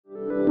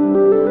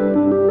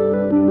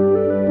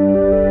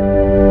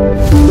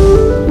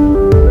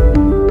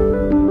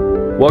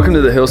Welcome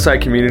to the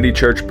Hillside Community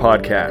Church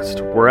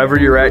podcast. Wherever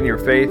you're at in your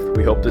faith,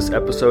 we hope this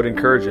episode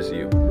encourages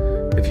you.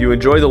 If you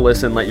enjoy the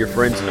listen, let your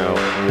friends know,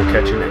 and we'll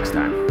catch you next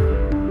time.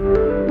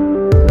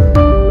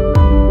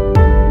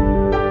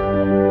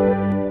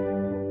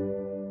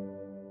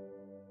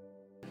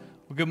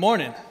 Well, good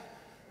morning.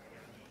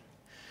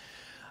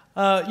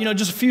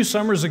 Just a few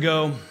summers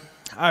ago,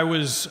 I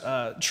was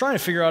trying to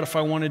figure out if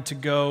I wanted to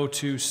go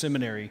to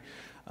seminary,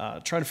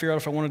 trying to figure out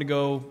if I wanted to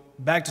go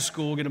back to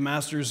school, get a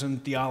master's in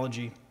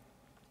theology.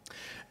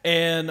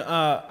 And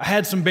I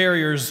had some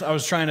barriers I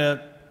was trying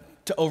to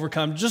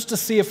overcome just to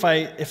see if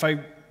I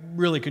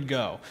really could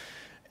go.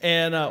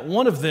 And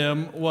one of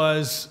them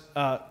was,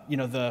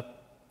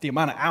 the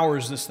amount of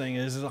hours this thing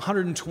is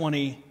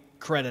 120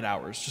 credit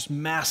hours, just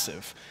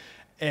massive.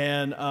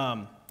 And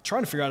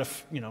trying to figure out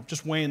if,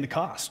 just weighing the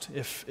cost,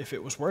 if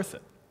it was worth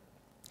it.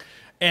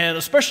 And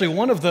especially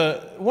one of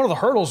the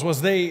hurdles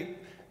was they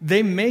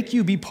make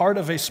you be part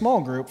of a small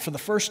group for the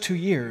first 2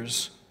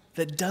 years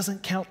that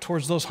doesn't count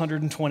towards those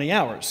 120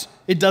 hours.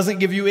 It doesn't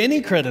give you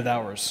any credit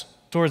hours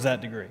towards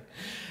that degree.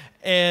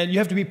 And you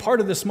have to be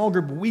part of this small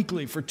group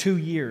weekly for 2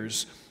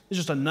 years. It's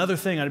just another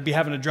thing I'd be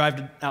having to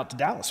drive out to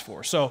Dallas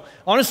for. So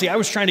honestly, I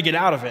was trying to get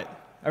out of it.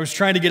 I was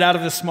trying to get out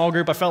of this small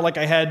group. I felt like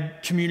I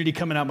had community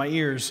coming out my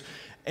ears.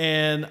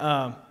 And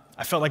I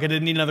felt like I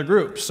didn't need another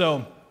group.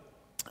 So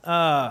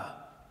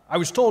I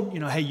was told,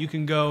 hey, you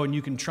can go and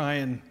you can try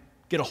and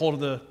get a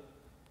hold of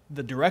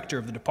the director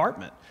of the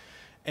department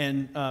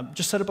and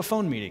just set up a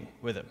phone meeting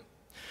with him.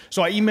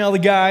 So I emailed the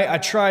guy. I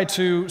tried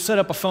to set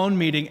up a phone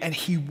meeting, and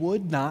he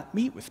would not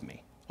meet with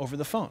me over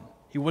the phone.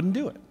 He wouldn't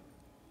do it.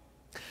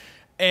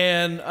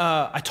 And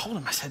I told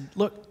him, I said,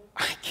 look,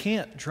 I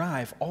can't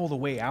drive all the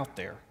way out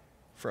there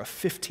for a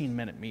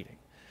 15-minute meeting.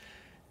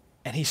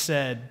 And he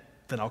said,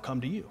 then I'll come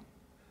to you.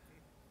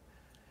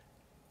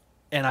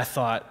 And I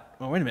thought,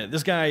 well, wait a minute.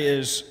 This guy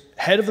is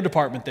head of the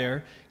department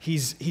there. He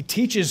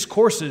teaches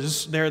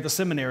courses there at the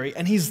seminary,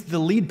 and he's the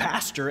lead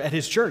pastor at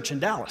his church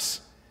in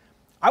Dallas.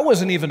 I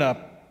wasn't even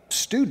a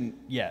student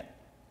yet.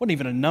 Wasn't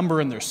even a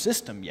number in their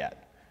system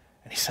yet.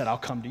 And he said, I'll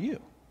come to you.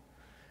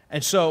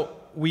 And so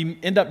we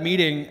end up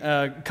meeting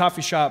a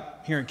coffee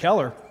shop here in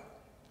Keller.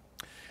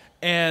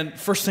 And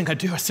first thing I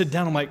do, I sit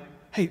down. I'm like,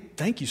 hey,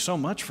 thank you so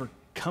much for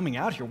coming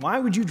out here. Why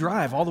would you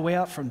drive all the way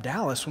out from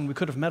Dallas when we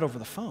could have met over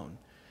the phone?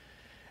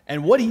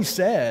 And what he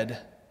said,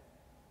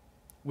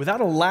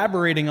 without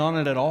elaborating on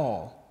it at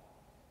all,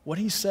 what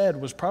he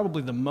said was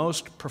probably the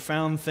most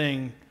profound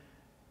thing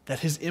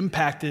that has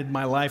impacted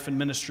my life and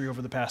ministry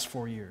over the past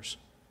 4 years.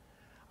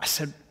 I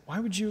said, why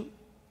would you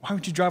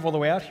drive all the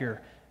way out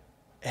here?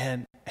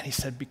 And he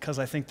said, because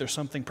I think there's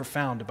something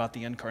profound about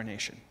the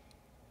incarnation.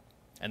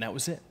 And that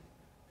was it.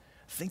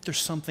 I think there's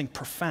something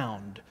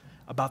profound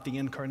about the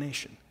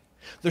incarnation.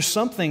 There's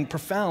something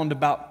profound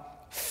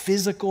about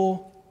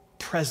physical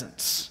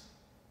presence.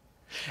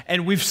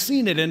 And we've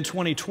seen it in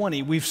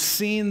 2020. We've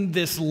seen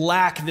this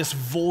lack, this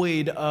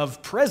void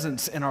of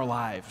presence in our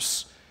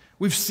lives.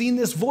 We've seen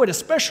this void,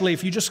 especially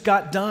if you just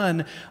got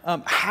done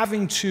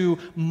having to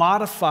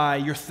modify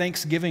your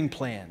Thanksgiving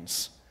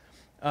plans,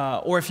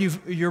 or if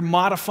you're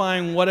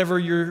modifying whatever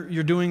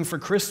you're doing for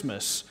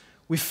Christmas.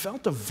 We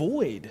felt a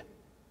void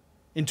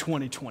in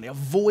 2020, a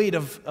void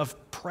of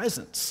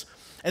presence.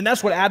 And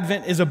that's what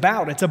Advent is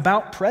about. It's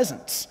about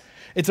presence.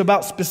 It's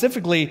about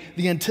specifically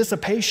the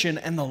anticipation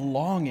and the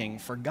longing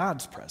for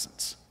God's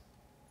presence.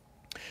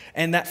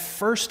 And that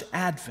first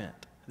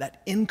Advent,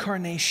 that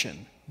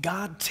incarnation,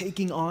 God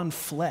taking on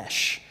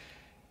flesh,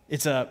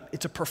 it's a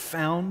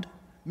profound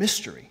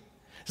mystery.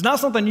 It's not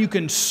something you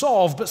can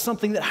solve, but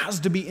something that has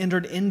to be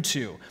entered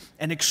into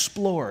and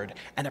explored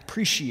and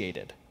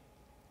appreciated,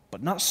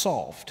 but not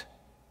solved.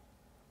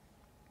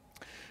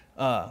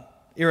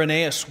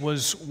 Irenaeus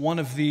was one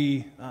of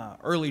the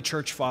early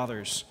church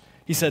fathers.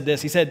 He said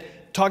this,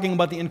 talking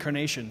about the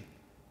incarnation,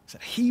 he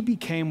said, he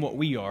became what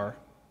we are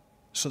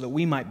so that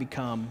we might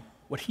become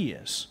what he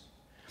is.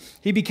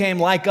 He became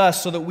like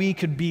us so that we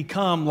could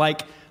become,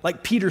 like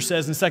Peter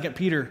says in 2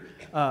 Peter,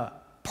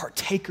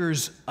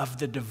 partakers of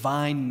the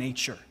divine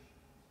nature.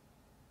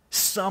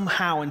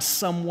 Somehow, in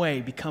some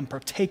way, become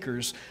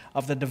partakers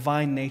of the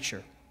divine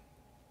nature.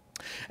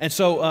 And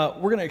so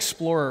we're going to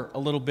explore a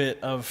little bit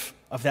of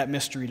that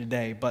mystery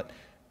today, but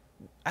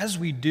as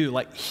we do,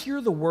 hear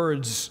the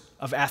words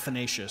of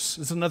Athanasius.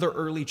 This is another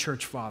early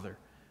church father.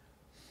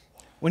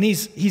 When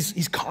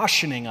he's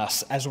cautioning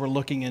us as we're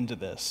looking into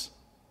this.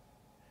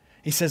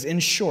 He says, in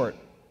short,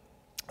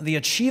 the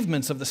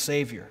achievements of the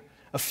Savior,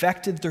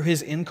 effected through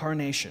his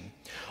incarnation,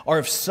 are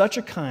of such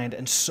a kind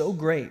and so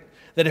great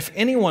that if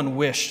anyone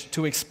wished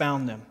to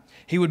expound them,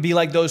 he would be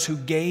like those who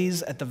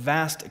gaze at the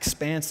vast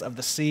expanse of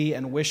the sea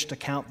and wish to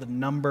count the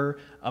number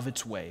of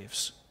its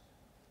waves.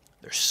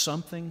 There's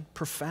something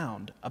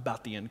profound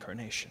about the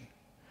incarnation.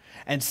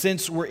 And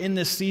since we're in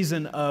this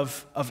season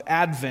of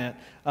Advent,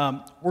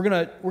 we're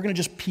gonna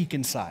just peek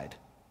inside.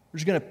 We're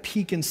just gonna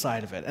peek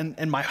inside of it.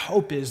 And my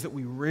hope is that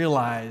we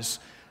realize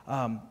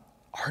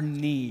our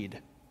need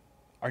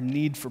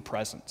for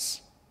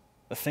presence,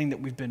 the thing that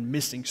we've been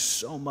missing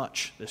so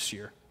much this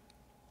year.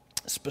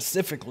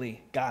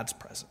 specifically God's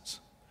presence.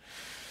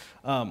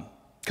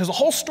 Because the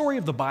whole story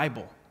of the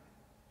Bible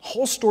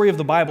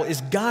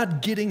is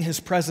God getting his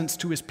presence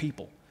to his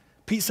people.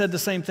 Pete said the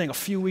same thing a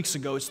few weeks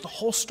ago. It's the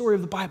whole story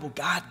of the Bible,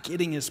 God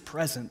getting his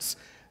presence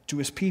to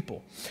his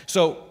people.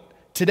 So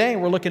today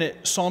we're looking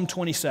at Psalm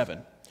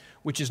 27,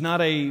 which is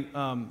not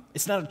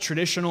it's not a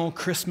traditional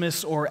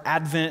Christmas or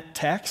Advent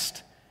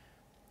text,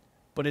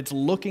 but it's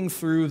looking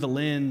through the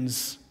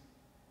lens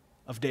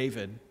of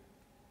David,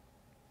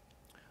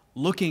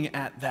 looking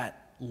at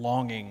that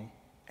longing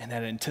and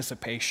that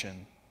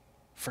anticipation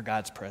for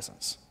God's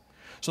presence.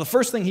 So the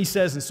first thing he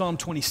says in Psalm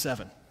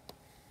 27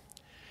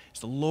 is,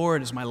 "The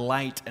Lord is my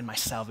light and my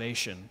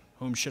salvation.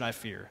 Whom should I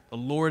fear? The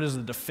Lord is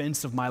the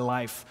defense of my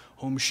life.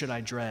 Whom should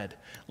I dread?"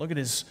 Look at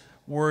his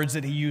words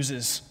that he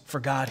uses for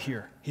God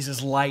here. He's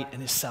his light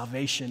and his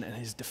salvation and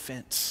his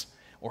defense,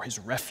 or his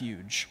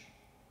refuge.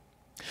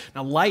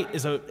 Now, light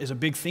is a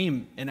big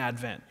theme in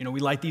Advent. We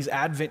light these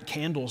Advent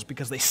candles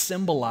because they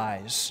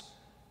symbolize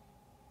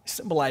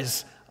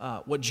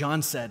what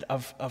John said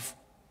of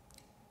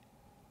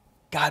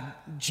God,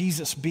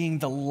 Jesus being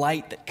the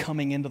light that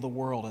coming into the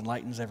world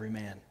enlightens every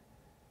man.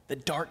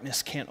 That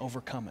darkness can't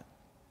overcome it.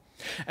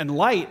 And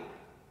light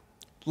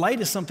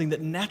is something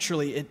that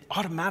naturally, it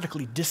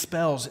automatically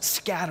dispels, it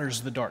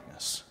scatters the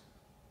darkness.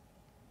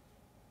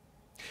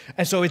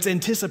 And so it's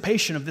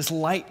anticipation of this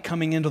light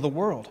coming into the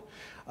world.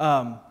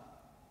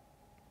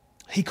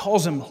 He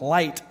calls him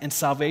light and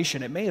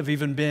salvation. It may have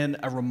even been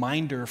a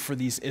reminder for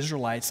these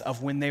Israelites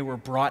of when they were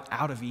brought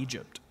out of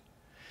Egypt,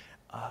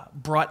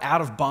 brought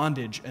out of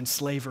bondage and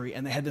slavery,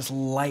 and they had this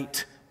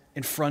light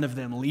in front of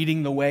them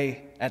leading the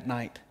way at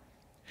night.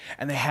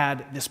 And they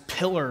had this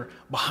pillar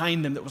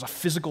behind them that was a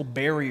physical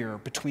barrier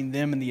between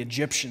them and the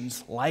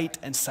Egyptians, light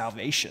and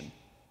salvation.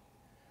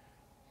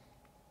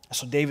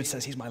 So David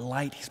says, he's my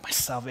light, he's my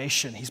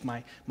salvation, he's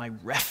my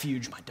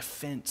refuge, my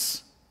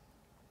defense.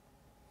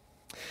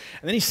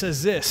 And then he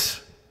says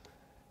this,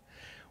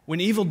 "When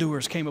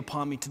evildoers came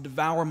upon me to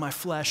devour my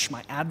flesh,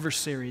 my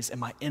adversaries and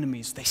my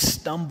enemies, they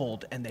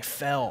stumbled and they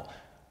fell."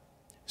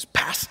 It's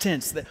past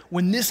tense. That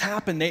when this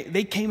happened,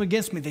 they came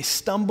against me. They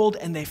stumbled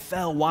and they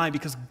fell. Why?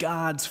 Because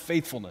God's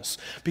faithfulness.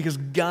 Because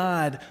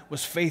God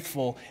was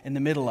faithful in the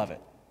middle of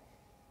it.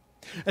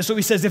 And so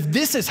he says, if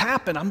this has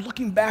happened, I'm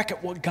looking back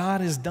at what God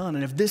has done.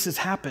 And if this has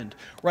happened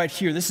right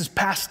here, this is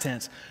past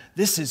tense.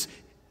 This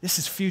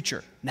is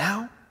future.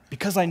 Now,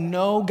 because I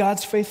know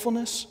God's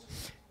faithfulness,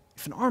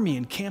 if an army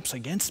encamps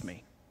against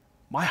me,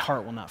 my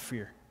heart will not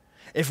fear.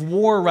 If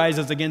war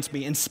rises against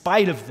me, in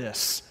spite of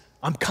this,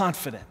 I'm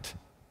confident.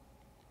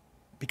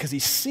 Because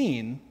he's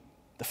seen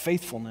the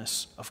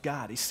faithfulness of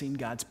God. He's seen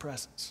God's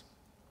presence.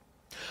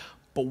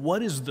 But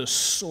what is the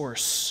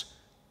source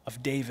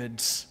of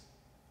David's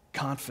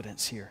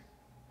confidence here?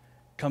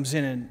 Comes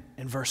in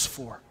verse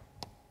 4.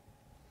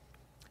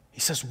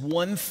 He says,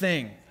 one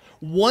thing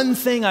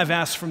I've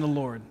asked from the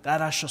Lord,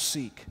 that I shall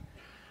seek,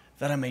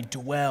 that I may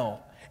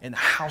dwell in the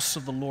house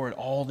of the Lord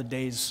all the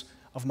days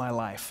of my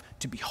life,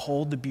 to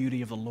behold the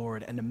beauty of the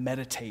Lord and to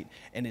meditate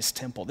in his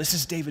temple. This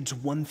is David's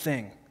one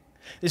thing.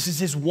 This is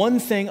his one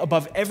thing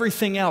above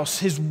everything else.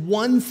 His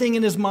one thing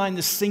in his mind,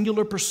 the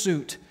singular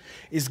pursuit,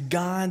 is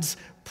God's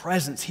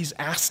presence. He's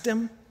asked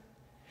him.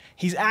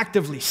 He's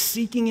actively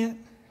seeking it.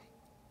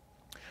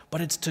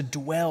 But it's to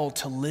dwell,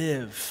 to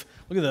live.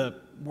 Look at the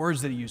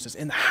words that he uses.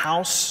 In the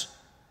house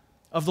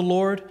of the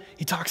Lord.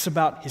 He talks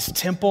about his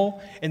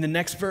temple. In the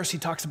next verse, he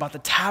talks about the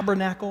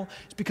tabernacle.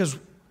 It's because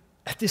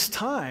at this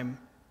time,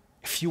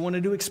 if you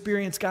wanted to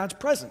experience God's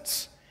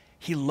presence,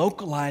 he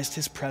localized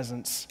his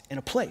presence in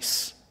a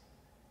place.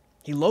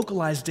 He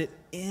localized it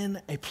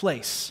in a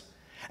place.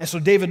 And so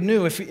David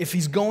knew if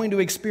he's going to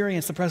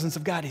experience the presence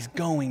of God, he's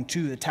going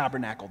to the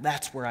tabernacle.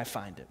 That's where I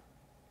find it.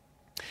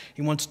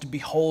 He wants to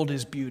behold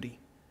his beauty,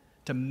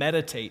 to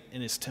meditate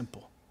in his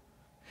temple.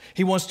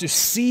 He wants to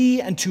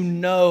see and to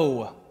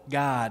know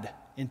God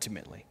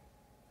intimately.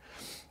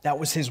 That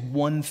was his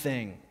one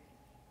thing.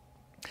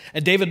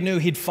 And David knew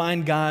he'd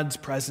find God's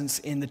presence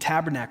in the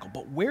tabernacle.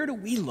 But where do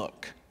we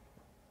look?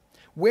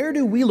 Where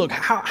do we look?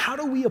 How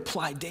do we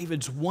apply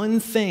David's one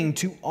thing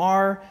to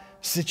our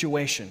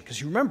situation? Because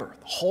you remember,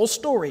 the whole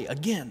story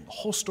of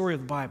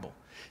the Bible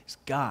is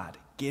God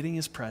getting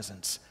his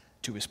presence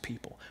to his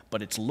people.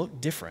 But it's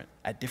looked different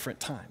at different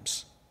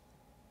times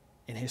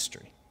in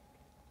history.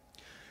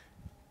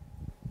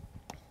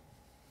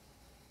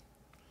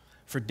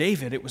 For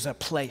David, it was a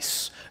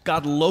place.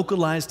 God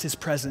localized his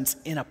presence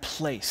in a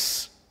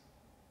place.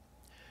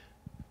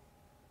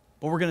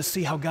 But we're going to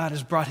see how God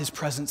has brought his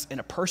presence in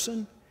a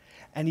person,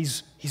 and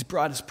he's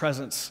brought his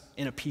presence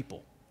in a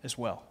people as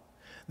well.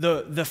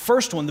 The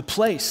first one, the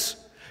place,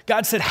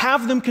 God said,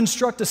 have them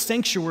construct a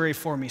sanctuary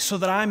for me so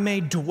that I may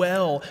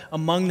dwell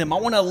among them. I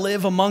want to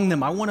live among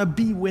them. I want to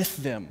be with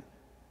them.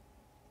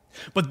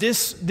 But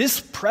this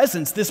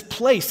presence, this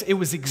place, it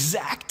was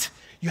exact.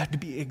 You had to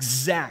be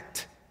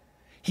exact.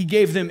 He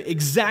gave them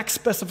exact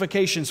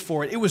specifications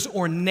for it. It was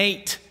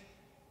ornate.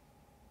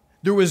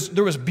 There was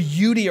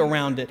beauty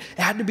around it.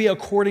 It had to be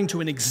according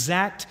to an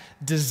exact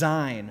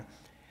design.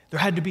 There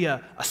had to be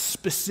a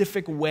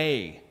specific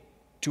way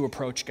to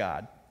approach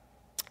God.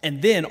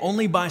 And then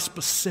only by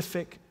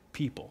specific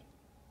people.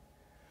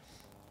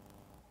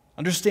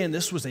 Understand,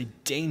 this was a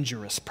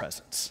dangerous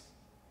presence.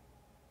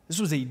 This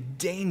was a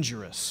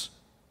dangerous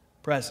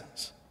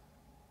presence.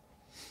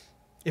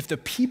 If the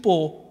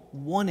people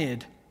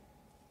wanted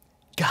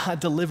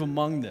God to live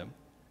among them,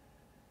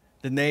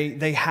 then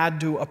they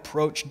had to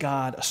approach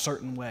God a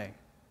certain way.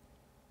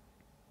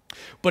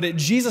 But at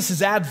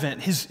Jesus'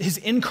 advent, his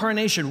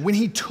incarnation, when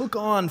he took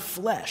on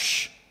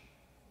flesh,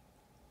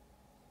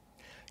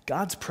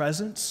 God's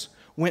presence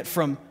went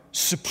from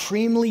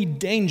supremely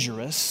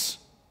dangerous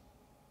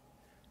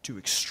to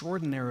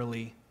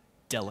extraordinarily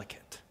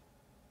delicate.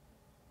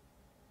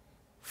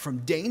 From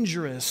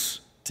dangerous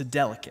to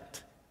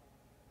delicate.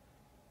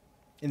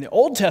 In the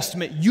Old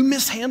Testament, you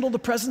mishandle the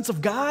presence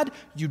of God,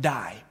 you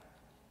die.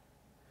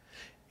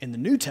 In the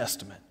New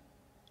Testament,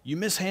 you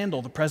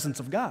mishandle the presence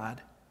of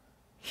God,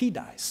 he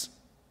dies.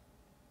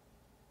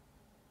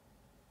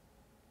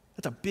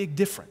 That's a big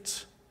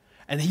difference.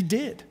 And he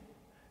did.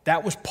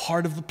 That was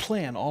part of the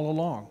plan all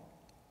along.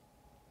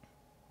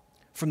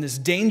 From this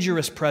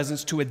dangerous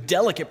presence to a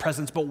delicate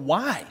presence, but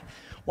why?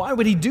 Why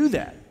would he do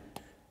that?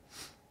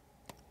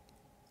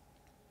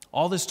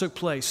 All this took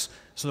place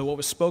so that what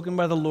was spoken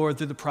by the Lord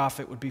through the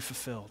prophet would be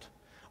fulfilled.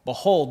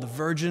 Behold, the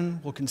virgin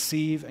will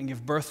conceive and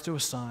give birth to a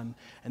son,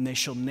 and they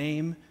shall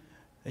name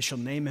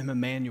him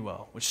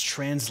Emmanuel, which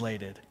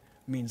translated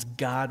means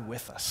God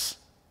with us.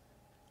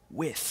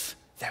 With,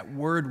 that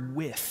word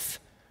with.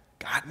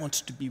 God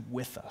wants to be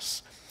with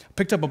us. I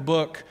picked up a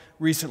book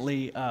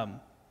recently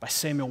by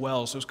Samuel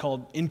Wells. It was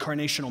called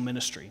Incarnational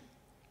Ministry.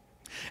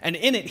 And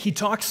in it, he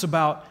starts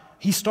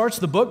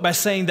the book by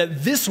saying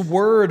that this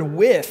word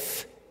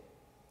with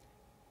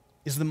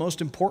is the most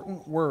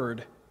important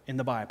word in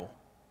the Bible.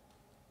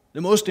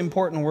 The most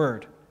important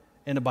word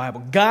in the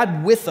Bible.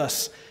 God with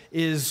us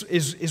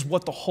is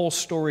what the whole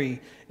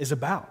story is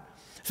about.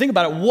 Think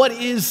about it. What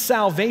is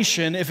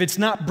salvation if it's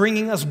not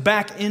bringing us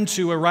back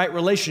into a right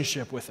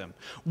relationship with Him?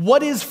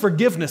 What is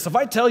forgiveness? If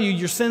I tell you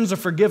your sins are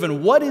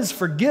forgiven, what is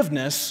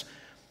forgiveness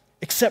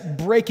except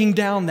breaking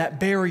down that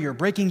barrier,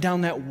 breaking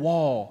down that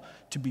wall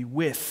to be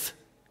with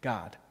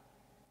God?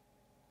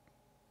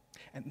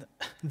 And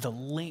the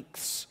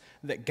lengths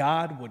that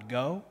God would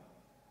go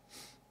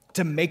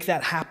to make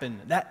that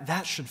happen,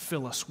 that should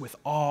fill us with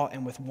awe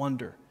and with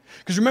wonder.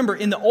 Because remember,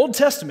 in the Old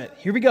Testament,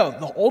 here we go,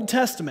 the Old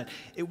Testament,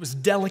 it was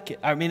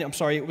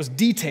it was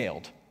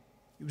detailed.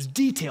 It was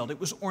detailed, it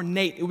was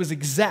ornate, it was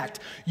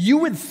exact. You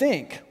would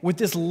think, with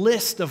this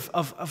list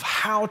of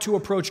how to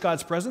approach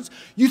God's presence,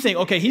 you think,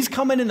 okay, He's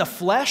coming in the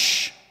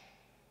flesh.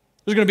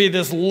 There's going to be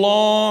this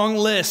long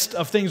list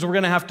of things we're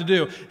going to have to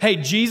do. Hey,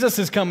 Jesus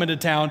is coming to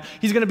town.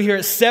 He's going to be here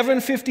at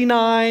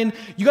 7:59.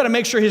 You got to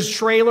make sure his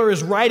trailer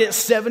is right at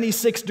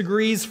 76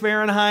 degrees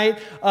Fahrenheit.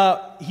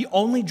 He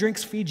only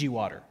drinks Fiji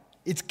water.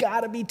 It's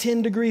got to be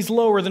 10 degrees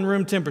lower than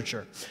room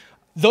temperature.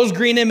 Those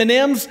green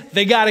M&Ms,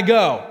 they got to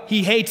go.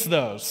 He hates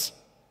those.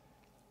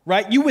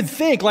 Right? You would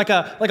think, like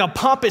a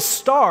pompous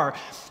star,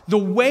 the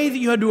way that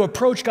you had to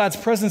approach God's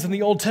presence in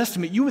the Old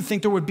Testament, you would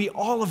think there would be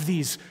all of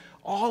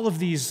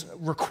these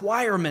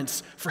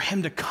requirements for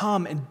Him to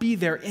come and be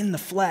there in the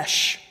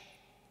flesh.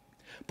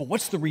 But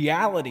what's the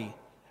reality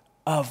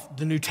of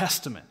the New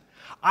Testament?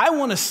 I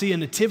want to see a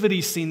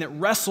nativity scene that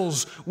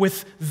wrestles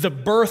with the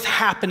birth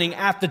happening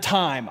at the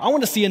time. I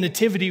want to see a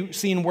nativity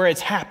scene where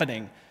it's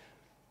happening.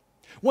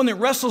 One that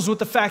wrestles with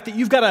the fact that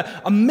you've got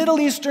a Middle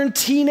Eastern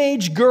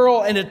teenage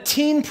girl and a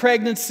teen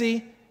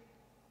pregnancy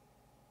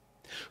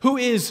who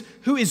is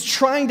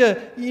trying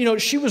to,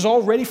 she was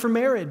all ready for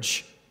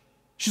marriage.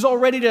 She's all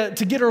ready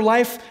to get her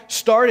life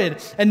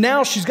started. And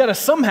now she's got to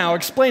somehow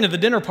explain at the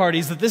dinner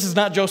parties that this is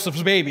not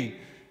Joseph's baby.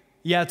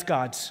 Yeah, it's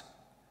God's.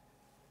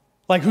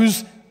 Like,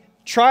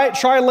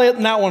 try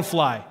letting that one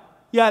fly.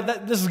 Yeah,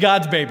 this is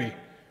God's baby,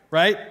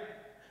 right?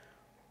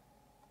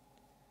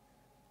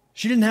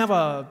 She didn't have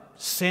a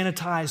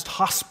sanitized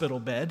hospital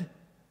bed.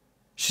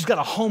 She's got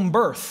a home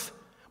birth,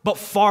 but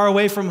far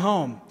away from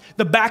home.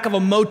 The back of a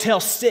Motel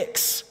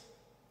 6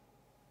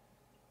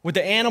 with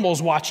the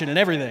animals watching and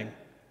everything.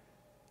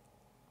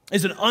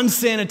 Is an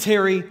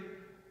unsanitary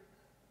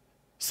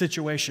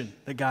situation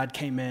that God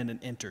came in and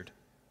entered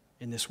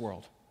in this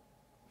world.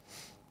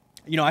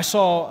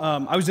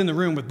 I was in the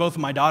room with both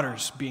of my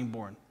daughters being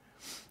born.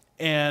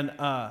 And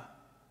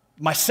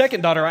my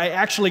second daughter, I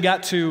actually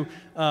got to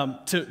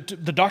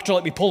the doctor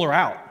let me pull her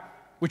out,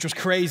 which was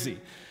crazy.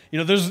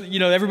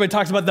 Everybody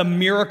talks about the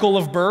miracle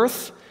of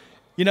birth.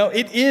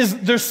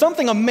 There's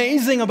something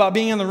amazing about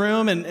being in the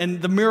room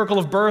and the miracle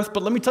of birth,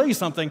 but let me tell you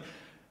something.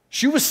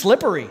 She was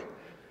slippery.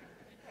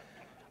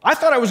 I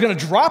thought I was going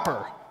to drop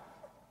her.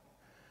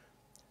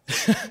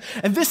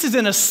 And this is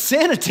in a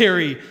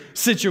sanitary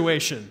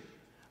situation.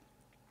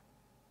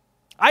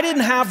 I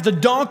didn't have the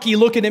donkey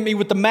looking at me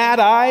with the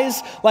mad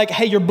eyes like,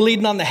 hey, you're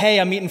bleeding on the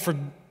hay I'm eating for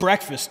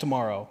breakfast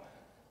tomorrow.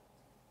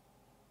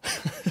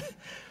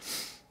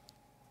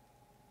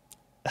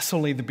 That's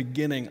only the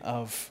beginning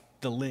of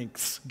the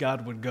lengths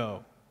God would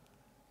go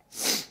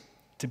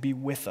to be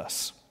with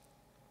us.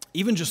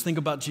 Even just think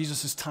about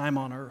Jesus' time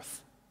on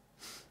earth.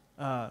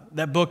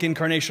 That book,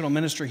 Incarnational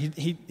Ministry,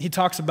 he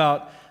talks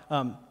about,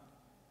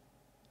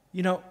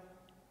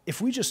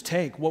 if we just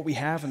take what we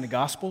have in the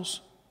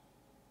Gospels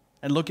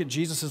and look at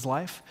Jesus'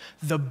 life,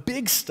 the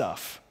big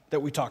stuff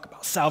that we talk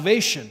about,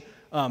 salvation,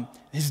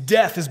 his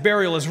death, his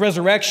burial, his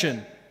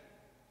resurrection,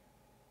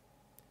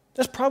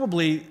 that's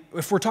probably,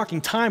 if we're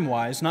talking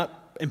time-wise,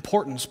 not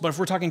importance, but if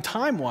we're talking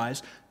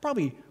time-wise,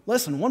 probably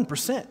less than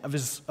 1%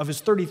 of his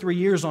 33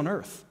 years on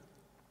earth.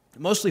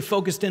 Mostly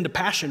focused into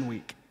Passion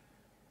Week.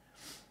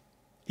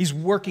 He's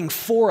working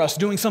for us,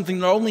 doing something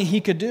that only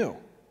he could do.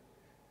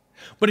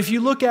 But if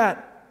you look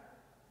at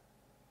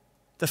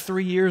the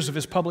 3 years of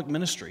his public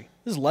ministry,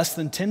 this is less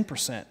than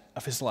 10%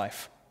 of his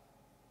life.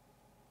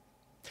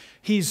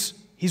 He's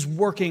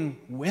working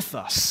with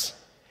us.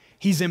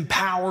 He's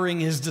empowering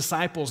his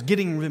disciples,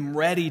 getting them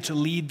ready to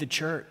lead the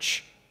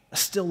church.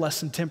 That's still less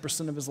than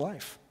 10% of his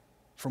life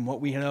from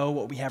what we know,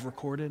 what we have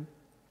recorded.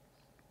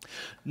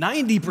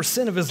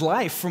 90% of his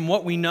life, from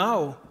what we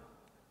know,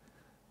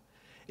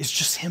 is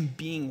just him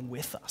being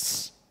with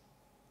us.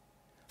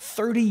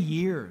 30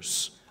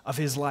 years of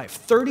his life,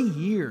 30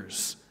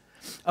 years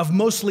of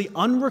mostly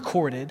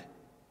unrecorded,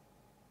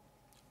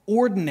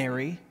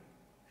 ordinary,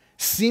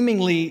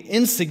 seemingly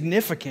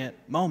insignificant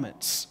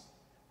moments.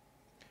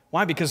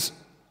 Why? Because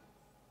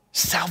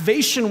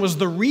salvation was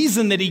the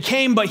reason that he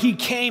came, but he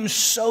came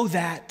so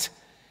that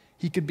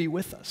he could be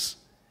with us.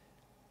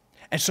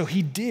 And so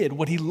he did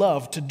what he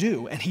loved to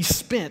do, and he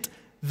spent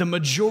the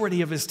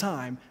majority of his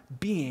time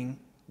being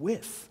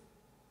with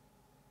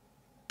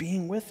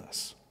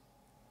us.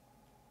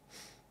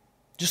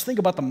 Just think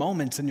about the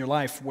moments in your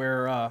life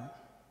where,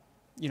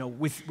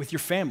 with your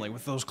family,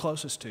 with those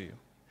closest to you.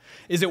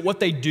 Is it what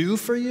they do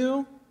for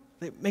you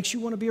that makes you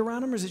want to be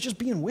around them, or is it just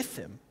being with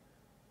them?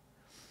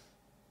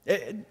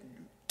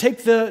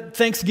 Take the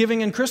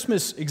Thanksgiving and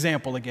Christmas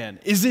example again.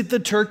 Is it the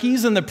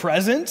turkeys and the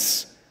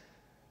presents?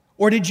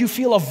 Or did you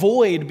feel a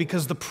void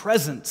because the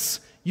presence,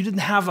 you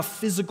didn't have a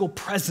physical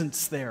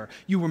presence there.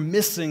 You were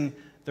missing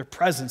their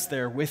presence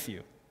there with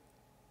you.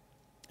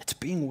 It's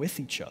being with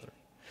each other.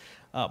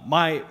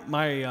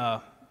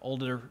 My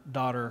older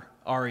daughter,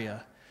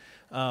 Aria,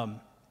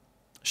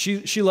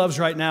 she loves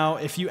right now,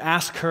 if you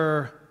ask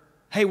her,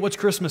 hey, what's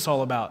Christmas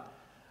all about?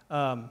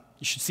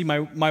 You should see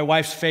my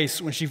wife's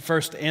face when she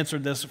first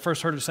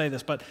heard her say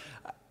this, but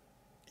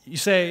you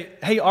say,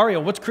 hey, Aria,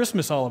 what's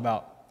Christmas all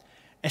about?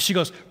 And she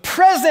goes,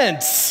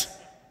 presents!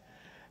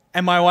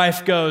 And my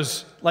wife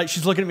goes,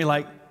 she's looking at me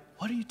like,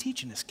 what are you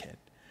teaching this kid?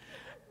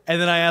 And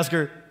then I ask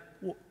her,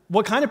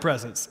 what kind of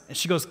presents? And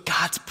she goes,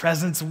 God's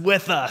presence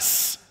with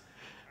us.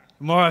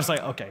 And my wife's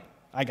like, okay,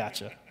 I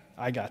gotcha.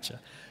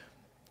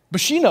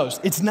 But she knows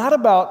it's not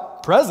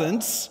about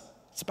presents,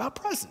 it's about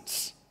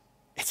presence.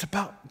 It's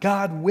about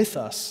God with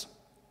us.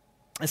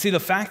 And see, the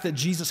fact that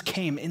Jesus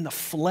came in the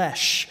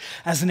flesh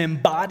as an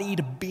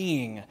embodied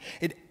being,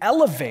 it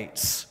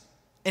elevates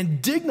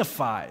and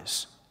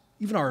dignifies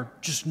even our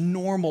just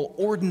normal,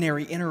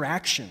 ordinary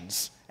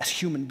interactions as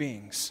human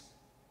beings.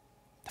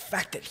 The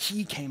fact that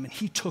he came and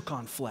he took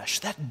on flesh,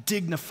 that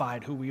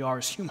dignified who we are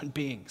as human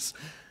beings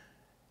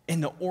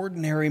in the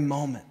ordinary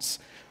moments.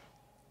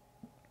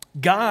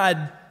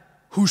 God,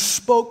 who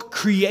spoke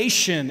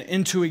creation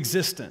into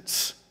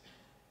existence,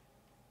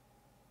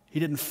 he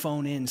didn't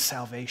phone in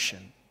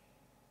salvation.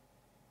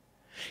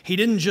 He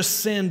didn't just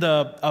send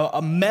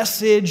a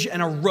message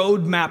and a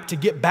roadmap to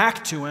get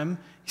back to him.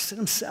 He sent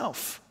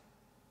himself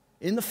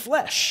in the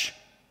flesh.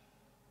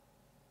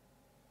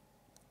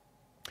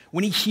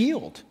 When he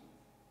healed,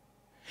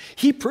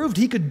 he proved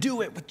he could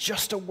do it with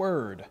just a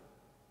word.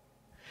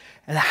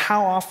 And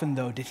how often,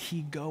 though, did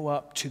he go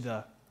up to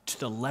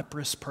the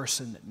leprous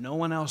person that no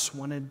one else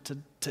wanted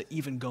to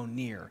even go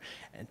near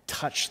and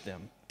touch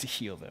them to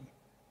heal them?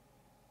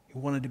 He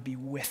wanted to be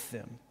with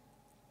them.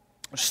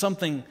 There's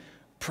something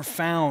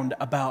profound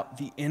about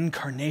the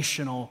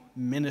incarnational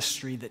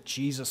ministry that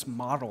Jesus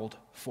modeled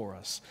for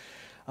us.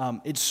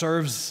 It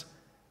serves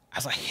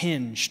as a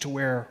hinge to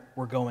where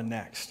we're going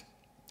next.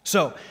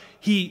 So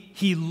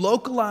he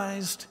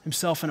localized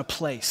himself in a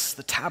place,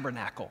 the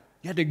tabernacle.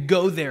 You had to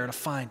go there to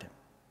find him.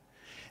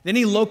 Then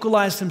he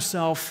localized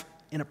himself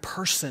in a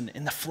person,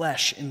 in the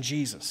flesh, in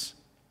Jesus.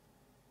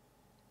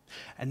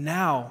 And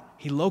now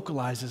he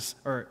localizes,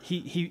 or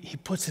he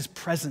puts his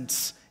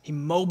presence, he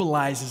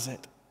mobilizes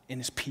it in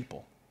his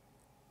people.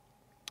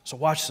 So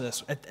watch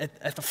this.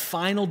 At the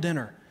final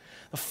dinner,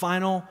 the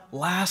final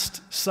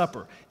Last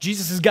Supper,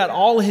 Jesus has got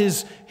all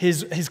his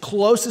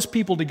closest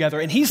people together,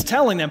 and he's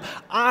telling them,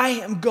 I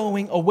am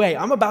going away.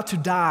 I'm about to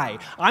die.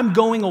 I'm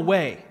going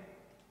away.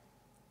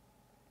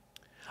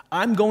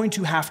 I'm going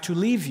to have to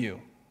leave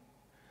you.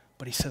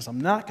 But he says, I'm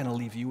not going to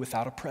leave you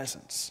without a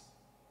presence.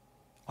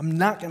 I'm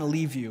not going to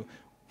leave you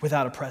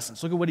without a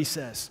presence. Look at what he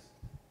says.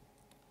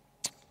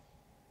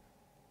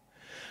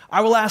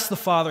 I will ask the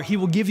Father, he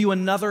will give you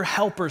another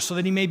helper so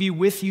that he may be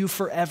with you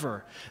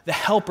forever. The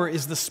helper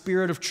is the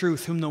Spirit of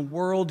truth, whom the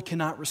world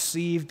cannot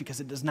receive because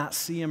it does not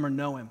see him or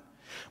know him.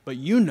 But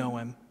you know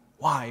him,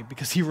 Why?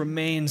 Because he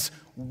remains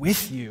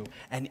with you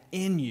and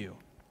in you.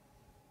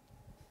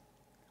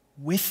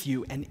 With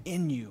you and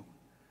in you.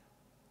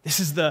 This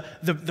is the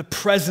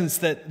presence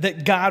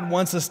that God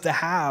wants us to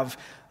have.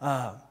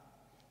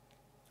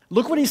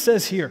 Look what he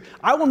says here.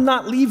 I will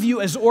not leave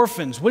you as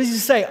orphans. What does he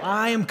say?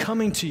 I am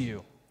coming to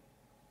you.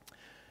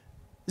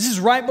 This is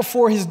right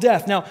before his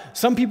death. Now,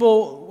 some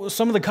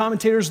of the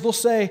commentators, they'll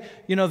say,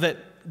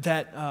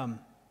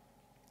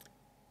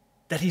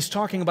 that he's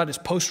talking about his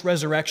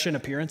post-resurrection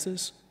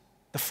appearances,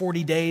 the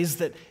 40 days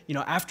that,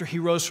 after he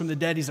rose from the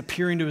dead, he's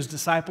appearing to his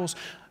disciples.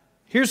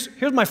 Here's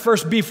my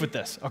first beef with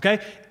this,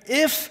 okay?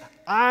 If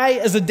I,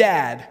 as a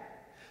dad,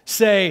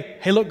 say,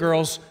 hey, look,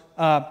 girls,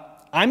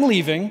 I'm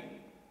leaving.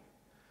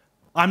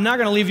 I'm not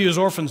going to leave you as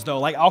orphans, though.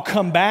 Like, I'll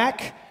come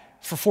back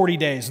for 40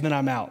 days, and then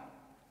I'm out.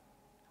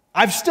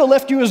 I've still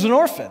left you as an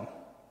orphan,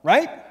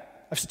 right?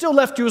 I've still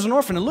left you as an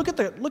orphan. And look at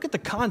the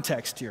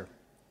context here.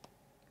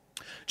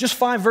 Just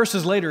 5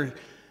 verses later,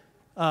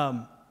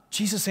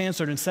 Jesus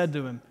answered and said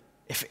to him,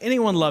 if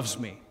anyone loves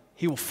me,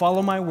 he will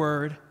follow my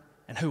word,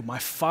 and who? My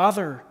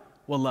Father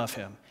will love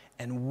him,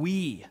 and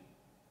we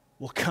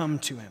will come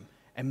to him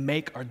and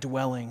make our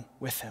dwelling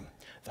with him.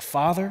 The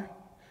Father,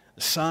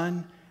 the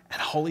Son,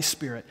 and Holy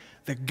Spirit,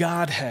 the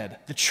Godhead,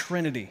 the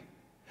Trinity,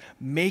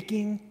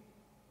 making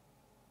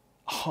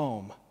a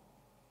home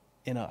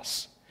in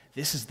us.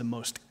 This is the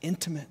most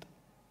intimate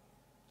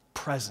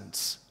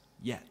presence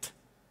yet.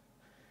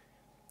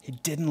 He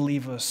didn't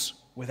leave us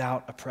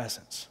without a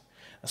presence.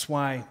 That's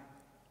why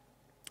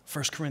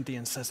 1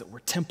 Corinthians says that we're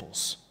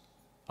temples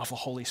of the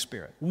Holy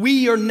Spirit.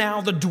 We are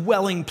now the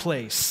dwelling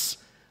place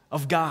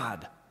of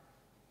God.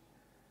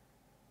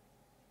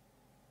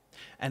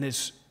 And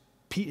as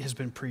Pete has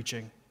been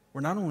preaching,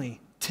 we're not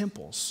only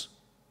temples,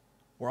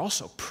 we're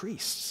also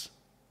priests.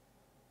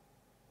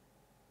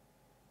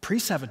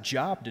 Priests have a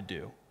job to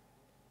do.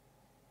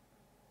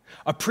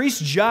 A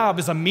priest's job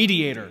is a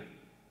mediator.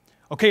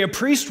 Okay, a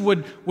priest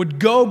would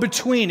go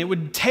between. It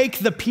would take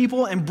the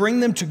people and bring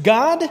them to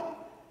God,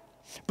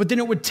 but then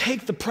it would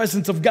take the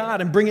presence of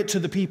God and bring it to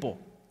the people.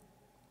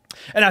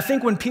 And I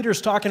think when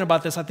Peter's talking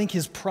about this, I think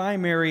his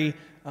primary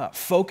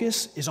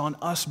focus is on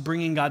us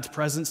bringing God's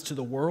presence to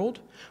the world.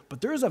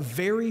 But there is a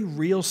very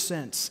real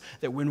sense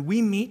that when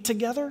we meet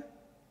together,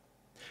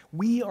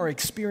 we are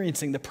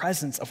experiencing the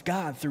presence of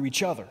God through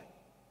each other.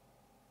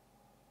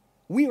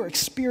 We are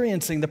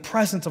experiencing the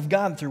presence of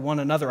God through one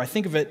another. I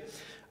think of it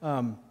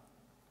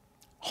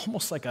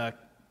almost like a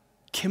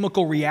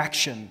chemical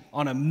reaction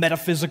on a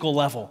metaphysical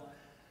level.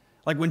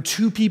 Like when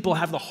two people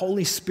have the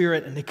Holy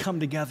Spirit and they come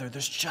together,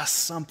 there's just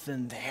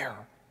something there.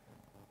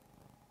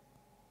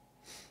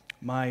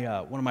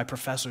 One of my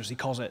professors, he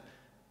calls it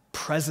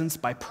presence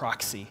by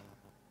proxy.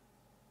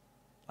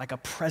 Like a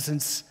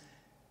presence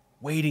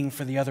waiting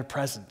for the other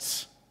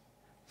presence.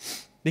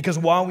 Because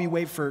while we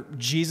wait for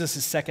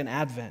Jesus' second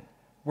advent,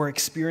 we're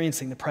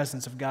experiencing the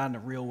presence of God in a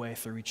real way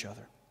through each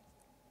other.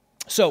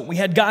 So we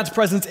had God's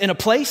presence in a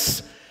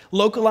place,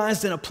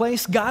 localized in a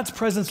place, God's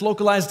presence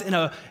localized in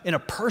a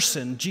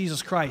person,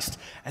 Jesus Christ,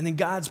 and then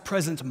God's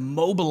presence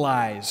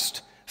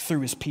mobilized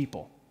through his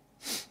people.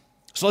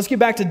 So let's get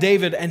back to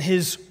David and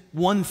his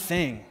one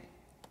thing.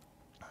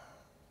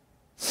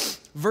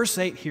 Verse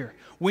 8 here.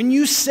 When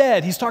you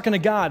said, he's talking to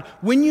God,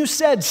 when you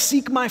said,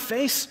 seek my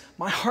face,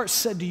 my heart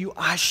said to you,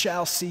 I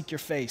shall seek your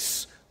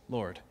face,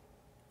 Lord.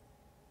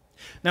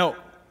 Now,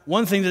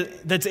 one thing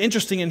that's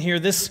interesting in here,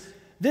 this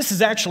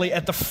is actually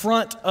at the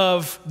front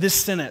of this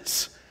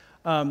sentence.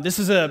 This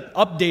is an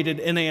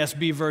updated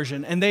NASB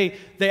version, and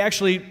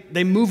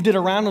they moved it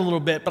around a little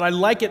bit, but I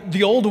like it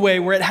the old way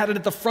where it had it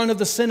at the front of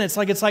the sentence.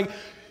 It's like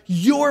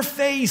your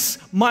face,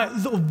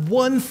 the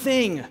one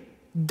thing,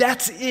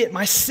 that's it,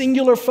 my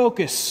singular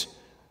focus,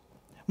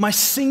 my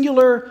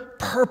singular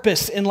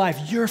purpose in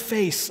life. Your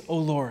face, O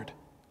Lord,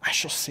 I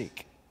shall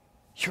seek.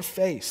 Your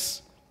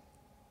face.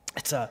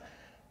 It's a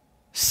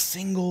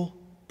single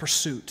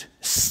pursuit,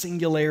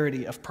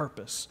 singularity of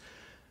purpose.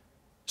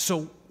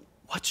 So,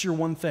 what's your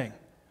one thing?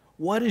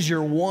 What is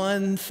your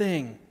one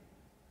thing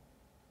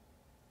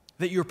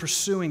that you're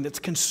pursuing that's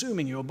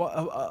consuming you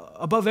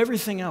above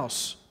everything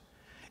else?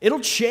 It'll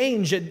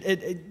change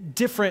at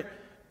different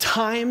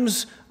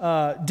times,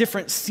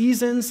 different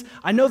seasons.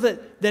 I know that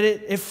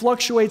it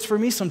fluctuates for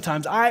me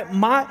sometimes.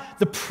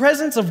 The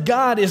presence of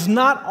God is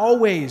not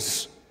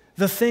always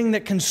the thing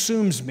that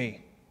consumes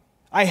me.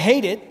 I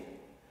hate it.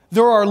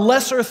 There are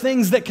lesser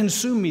things that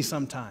consume me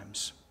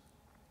sometimes.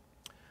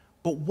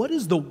 But what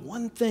is the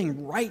one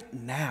thing right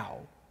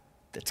now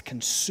that's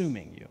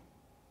consuming you?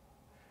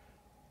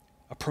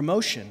 A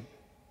promotion,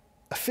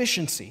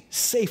 efficiency,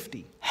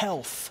 safety,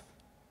 health,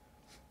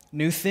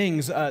 new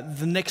things,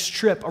 the next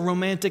trip, a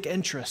romantic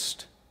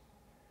interest.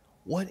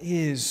 What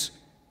is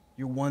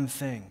your one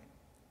thing?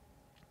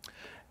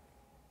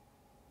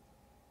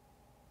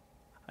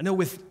 I know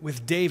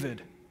with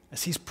David,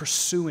 as he's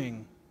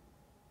pursuing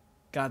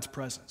God's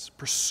presence,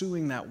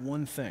 pursuing that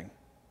one thing.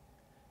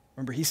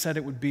 Remember, he said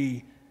it would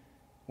be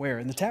where?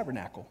 In the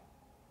tabernacle.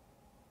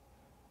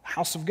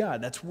 House of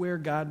God. That's where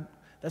God,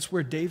 That's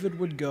where David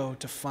would go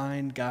to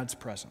find God's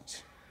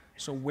presence.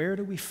 So where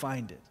do we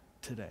find it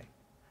today?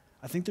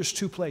 I think there's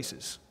two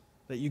places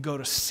that you go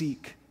to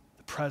seek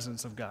the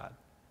presence of God.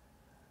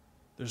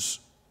 There's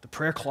the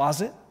prayer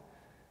closet,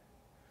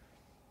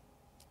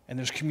 and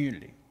there's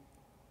community.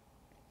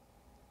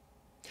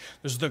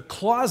 There's the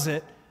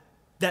closet,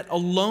 that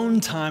alone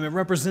time. It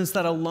represents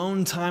that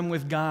alone time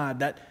with God,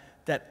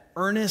 that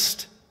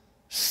earnest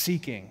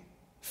seeking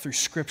through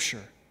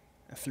Scripture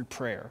and through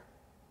prayer.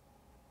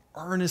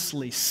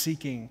 Earnestly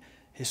seeking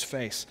His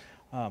face.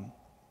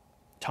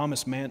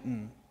 Thomas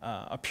Manton,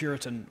 a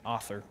Puritan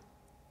author,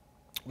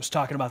 was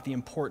talking about the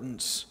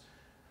importance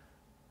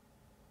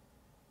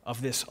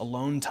of this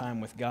alone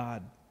time with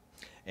God.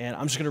 And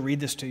I'm just going to read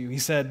this to you. He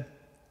said,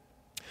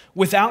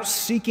 "Without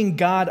seeking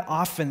God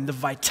often, the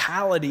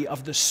vitality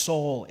of the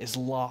soul is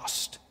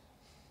lost.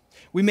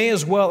 We may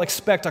as well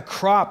expect a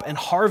crop and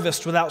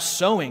harvest without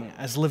sowing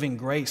as living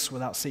grace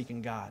without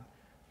seeking God."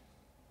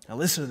 Now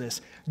listen to this.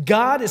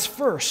 God is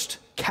first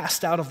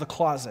cast out of the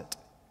closet,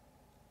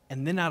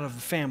 and then out of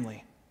the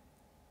family,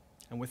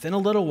 and within a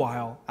little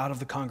while, out of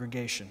the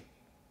congregation.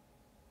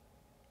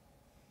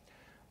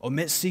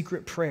 Omit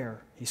secret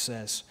prayer, he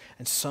says,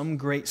 and some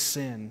great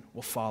sin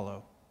will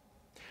follow.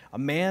 A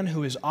man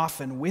who is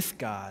often with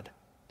God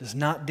does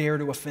not dare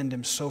to offend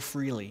Him so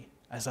freely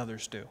as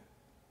others do.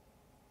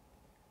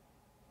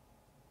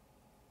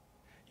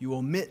 You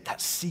omit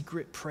that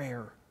secret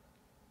prayer.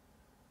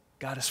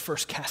 God is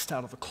first cast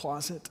out of the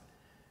closet,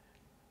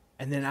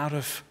 and then out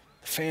of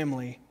the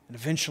family, and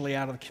eventually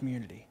out of the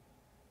community.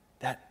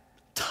 That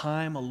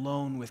time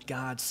alone with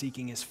God,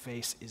 seeking His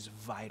face, is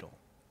vital.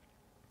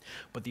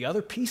 But the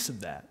other piece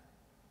of that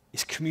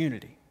is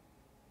community.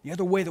 The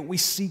other way that we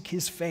seek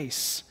His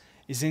face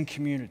is in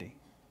community.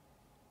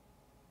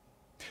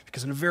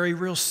 Because in a very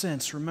real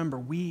sense, remember,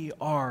 we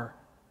are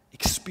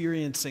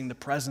experiencing the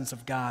presence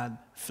of God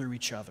through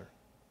each other,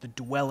 the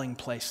dwelling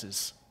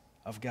places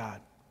of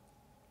God.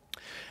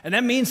 And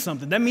that means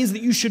something. That means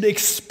that you should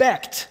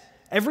expect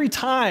every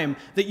time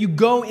that you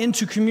go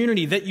into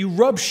community, that you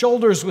rub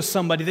shoulders with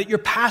somebody, that you're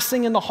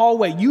passing in the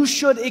hallway, you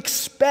should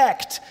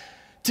expect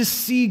to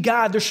see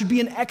God. There should be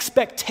an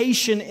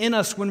expectation in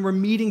us when we're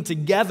meeting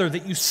together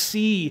that you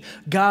see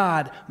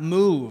God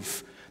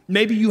move.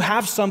 Maybe you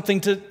have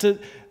something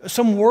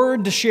some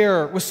word to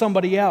share with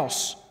somebody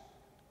else.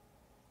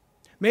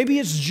 Maybe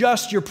it's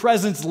just your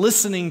presence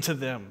listening to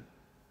them.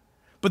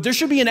 But there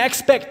should be an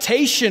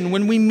expectation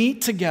when we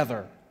meet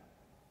together.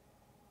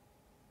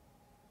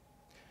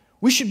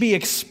 We should be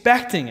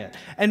expecting it,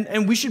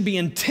 and we should be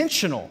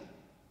intentional.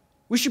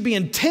 We should be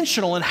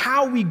intentional in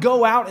how we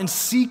go out and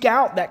seek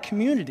out that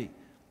community.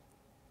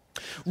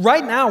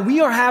 Right now,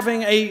 we are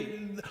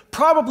having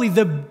probably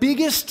the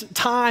biggest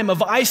time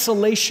of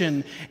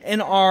isolation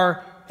in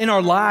our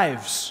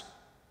lives.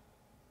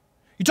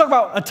 You talk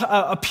about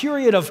a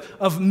period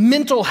of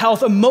mental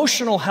health,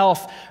 emotional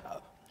health.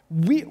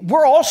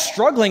 We're all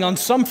struggling on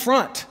some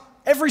front.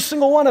 Every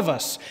single one of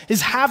us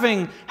is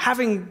having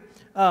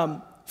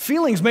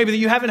feelings maybe that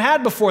you haven't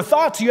had before,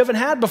 thoughts you haven't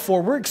had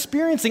before. We're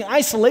experiencing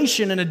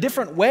isolation in a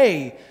different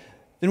way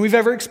than we've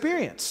ever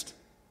experienced,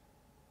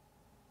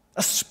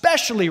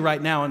 especially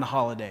right now in the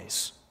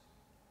holidays.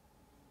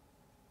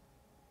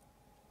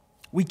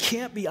 We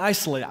can't be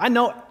isolated. I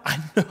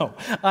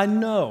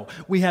know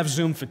we have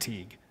Zoom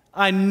fatigue.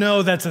 I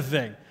know that's a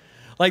thing.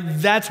 Like,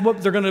 that's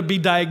what they're going to be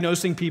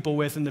diagnosing people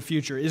with in the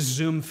future, is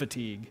Zoom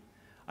fatigue.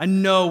 I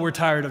know we're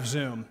tired of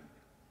Zoom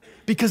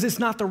because it's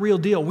not the real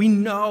deal. We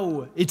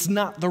know it's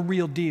not the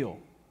real deal.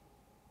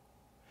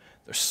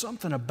 There's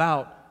something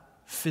about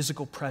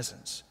physical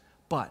presence.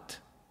 But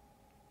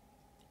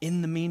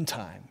in the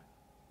meantime,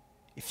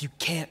 if you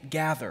can't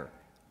gather,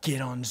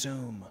 get on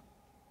Zoom.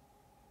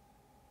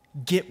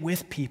 Get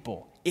with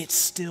people. It's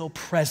still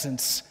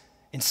presence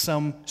in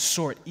some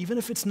sort, even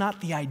if it's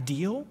not the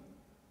ideal.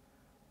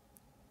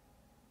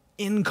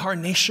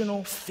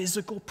 Incarnational,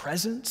 physical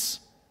presence.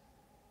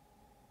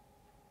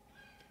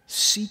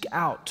 Seek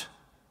out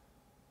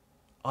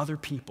other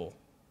people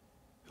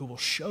who will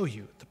show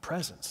you the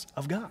presence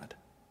of God.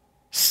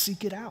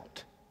 Seek it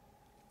out.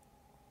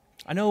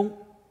 I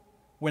know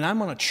when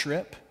I'm on a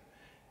trip,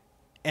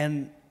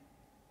 and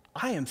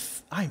I am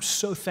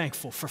so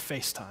thankful for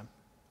FaceTime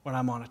when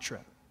I'm on a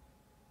trip.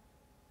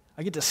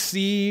 I get to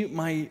see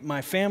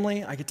my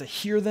family. I get to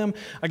hear them.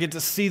 I get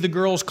to see the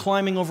girls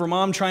climbing over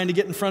mom trying to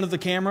get in front of the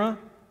camera.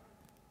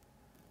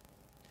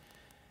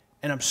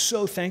 And I'm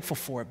so thankful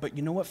for it. But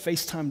you know what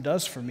FaceTime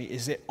does for me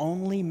is it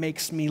only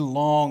makes me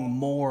long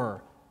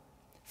more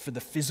for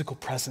the physical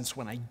presence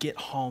when I get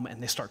home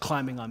and they start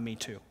climbing on me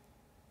too.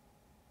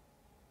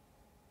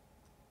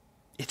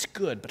 It's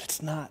good, but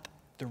it's not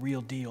the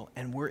real deal.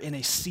 And we're in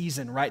a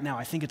season right now,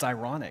 I think it's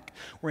ironic,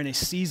 we're in a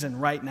season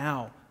right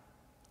now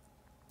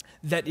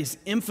that is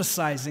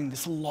emphasizing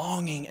this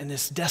longing and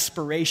this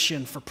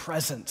desperation for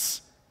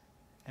presence.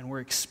 And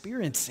we're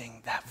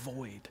experiencing that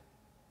void.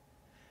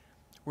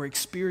 We're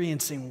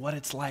experiencing what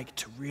it's like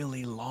to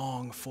really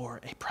long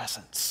for a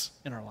presence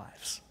in our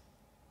lives.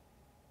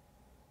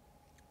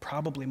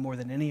 Probably more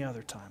than any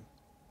other time.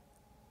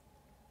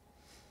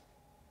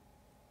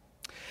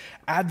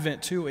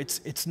 Advent, too,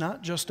 it's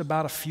not just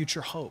about a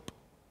future hope.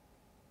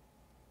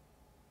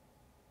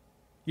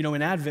 You know,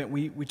 in Advent,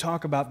 we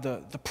talk about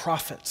the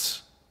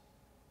prophets.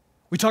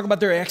 We talk about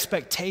their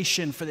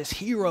expectation for this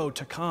hero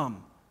to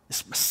come,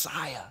 this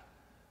Messiah.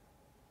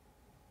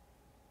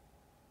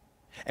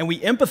 And we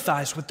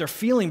empathize with their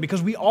feeling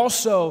because we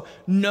also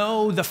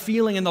know the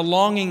feeling and the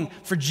longing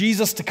for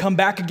Jesus to come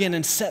back again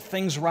and set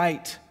things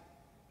right.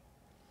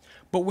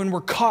 But when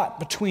we're caught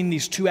between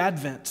these two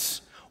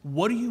Advents,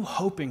 what are you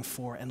hoping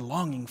for and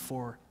longing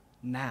for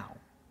now?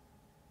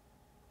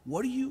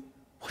 What are you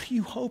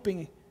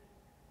hoping,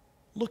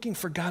 looking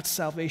for God's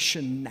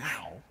salvation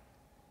now?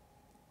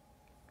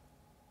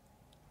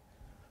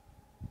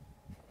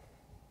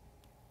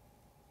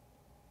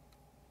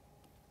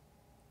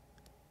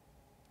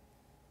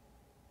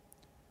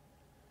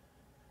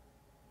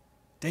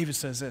 David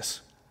says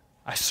this,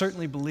 I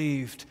certainly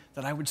believed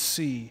that I would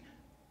see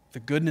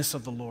the goodness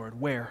of the Lord.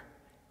 Where?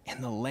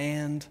 In the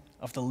land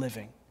of the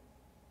living.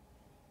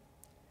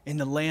 In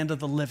the land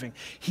of the living.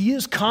 He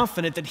is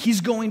confident that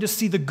he's going to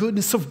see the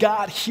goodness of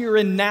God here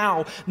and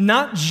now.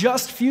 Not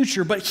just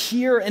future, but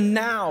here and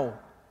now.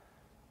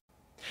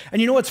 And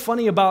you know what's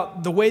funny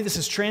about the way this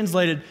is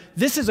translated?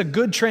 This is a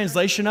good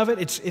translation of it.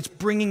 It's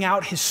bringing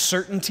out his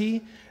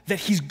certainty that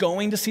he's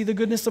going to see the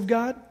goodness of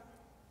God.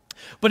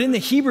 But in the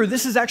Hebrew,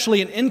 this is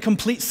actually an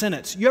incomplete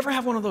sentence. You ever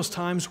have one of those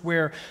times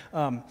where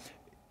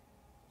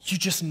you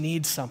just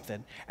need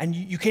something and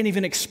you can't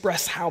even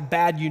express how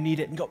bad you need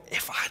it and go,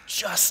 if I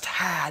just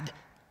had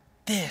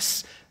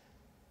this,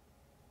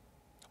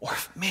 or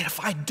man, if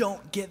I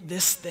don't get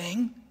this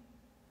thing,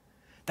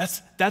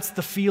 that's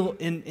the feel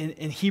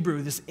in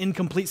Hebrew, this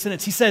incomplete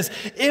sentence. He says,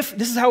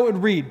 this is how it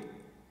would read,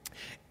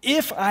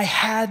 if I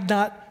had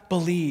not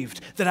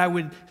believed that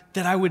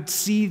I would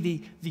see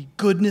the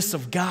goodness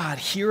of God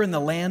here in the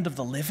land of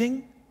the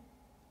living.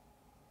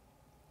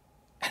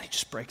 And it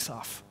just breaks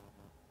off.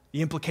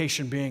 The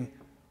implication being,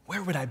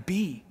 where would I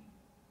be?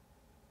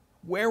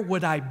 Where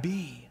would I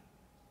be?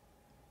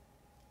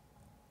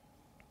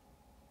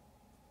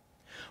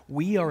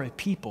 We are a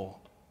people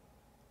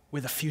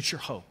with a future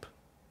hope.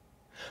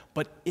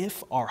 But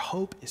if our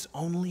hope is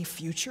only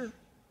future,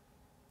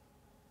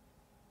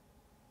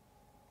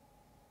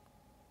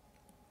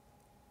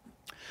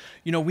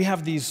 you know, we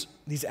have these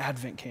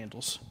Advent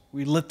candles.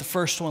 We lit the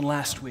first one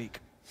last week.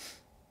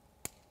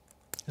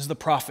 This is the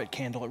prophet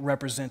candle. It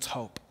represents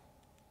hope.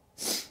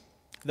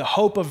 The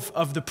hope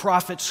of the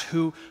prophets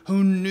who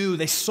knew,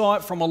 they saw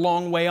it from a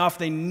long way off.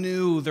 They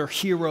knew their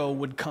hero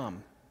would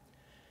come.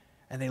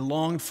 And they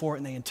longed for it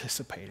and they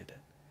anticipated it.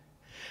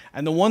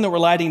 And the one that we're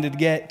lighting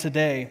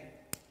today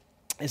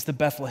is the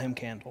Bethlehem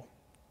candle.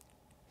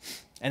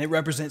 And it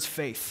represents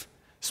faith.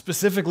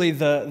 Specifically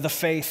the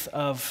faith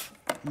of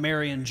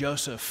Mary and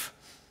Joseph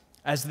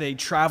as they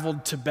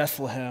traveled to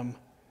Bethlehem,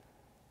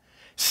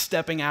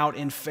 stepping out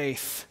in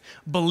faith,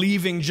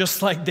 believing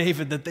just like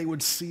David that they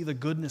would see the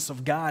goodness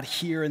of God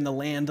here in the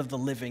land of the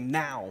living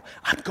now.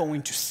 I'm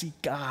going to see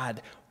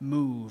God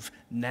move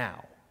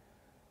now.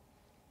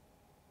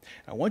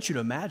 I want you to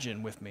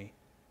imagine with me,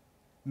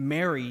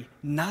 Mary,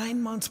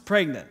 9 months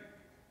pregnant.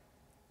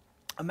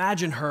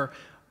 Imagine her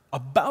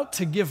about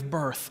to give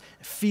birth,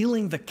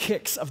 feeling the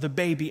kicks of the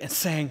baby and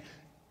saying,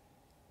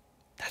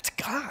 that's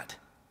God.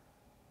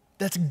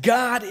 That's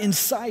God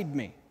inside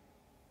me.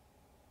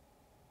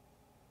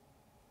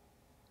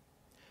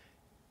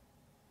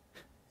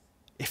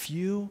 If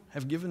you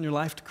have given your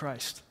life to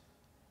Christ,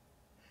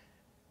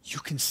 you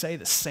can say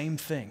the same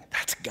thing.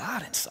 That's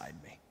God inside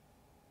me.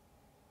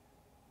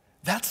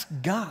 That's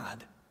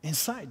God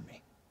inside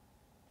me.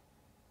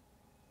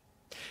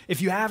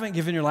 If you haven't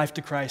given your life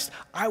to Christ,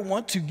 I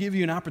want to give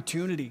you an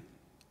opportunity.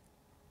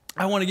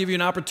 I want to give you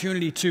an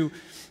opportunity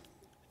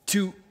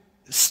to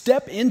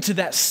step into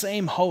that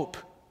same hope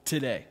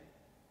today.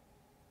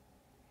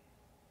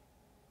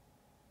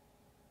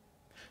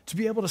 To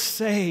be able to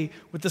say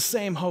with the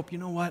same hope, you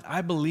know what?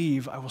 I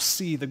believe I will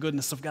see the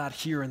goodness of God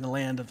here in the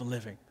land of the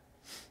living.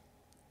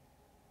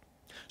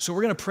 So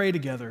we're going to pray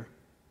together.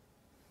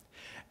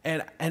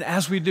 And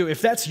as we do,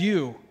 if that's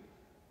you,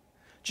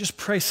 just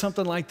pray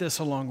something like this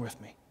along with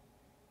me.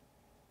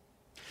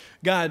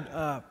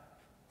 God,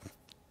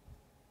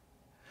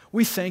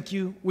 we thank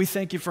you. We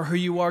thank you for who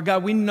you are.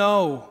 God, we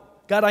know.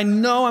 God, I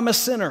know I'm a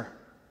sinner.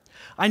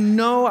 I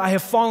know I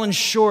have fallen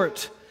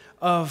short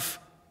of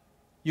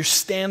your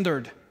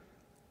standard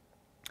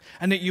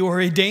and that you are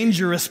a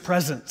dangerous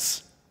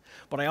presence.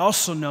 But I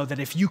also know that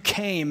if you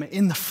came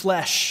in the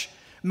flesh,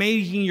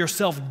 making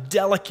yourself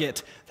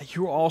delicate, that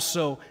you are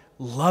also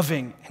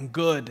loving and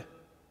good.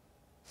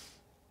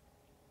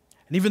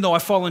 And even though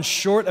I've fallen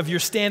short of your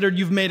standard,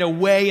 you've made a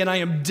way, and I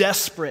am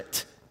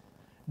desperate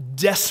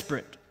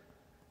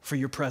for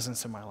your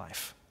presence in my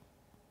life.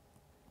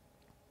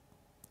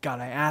 God,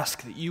 I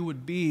ask that you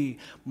would be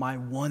my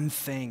one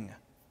thing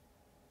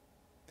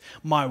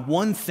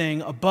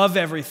above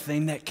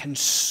everything that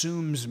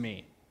consumes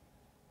me.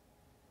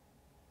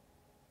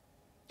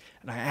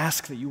 And I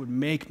ask that you would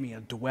make me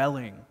a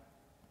dwelling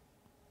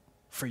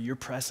for your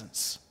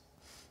presence,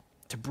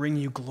 to bring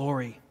you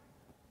glory,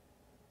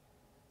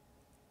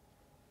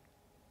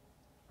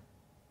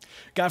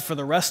 God, for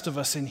the rest of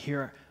us in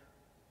here,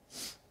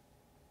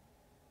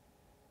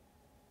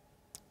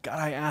 God,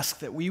 I ask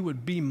that we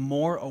would be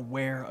more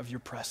aware of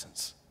your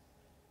presence,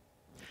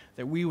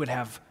 that we would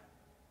have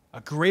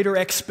a greater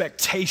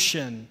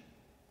expectation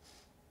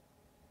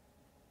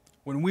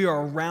when we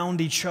are around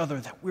each other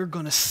that we're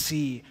going to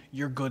see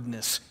your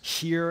goodness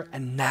here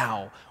and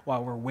now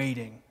while we're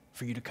waiting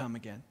for you to come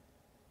again.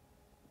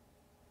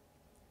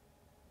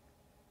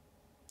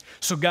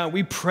 So God,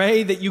 we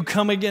pray that you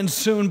come again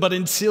soon, but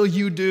until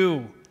you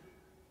do,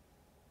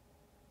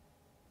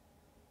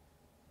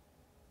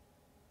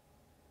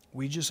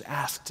 we just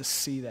ask to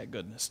see that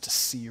goodness, to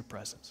see your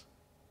presence.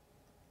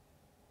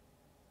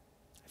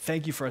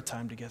 Thank you for our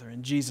time together.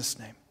 In Jesus'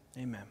 name,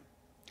 amen.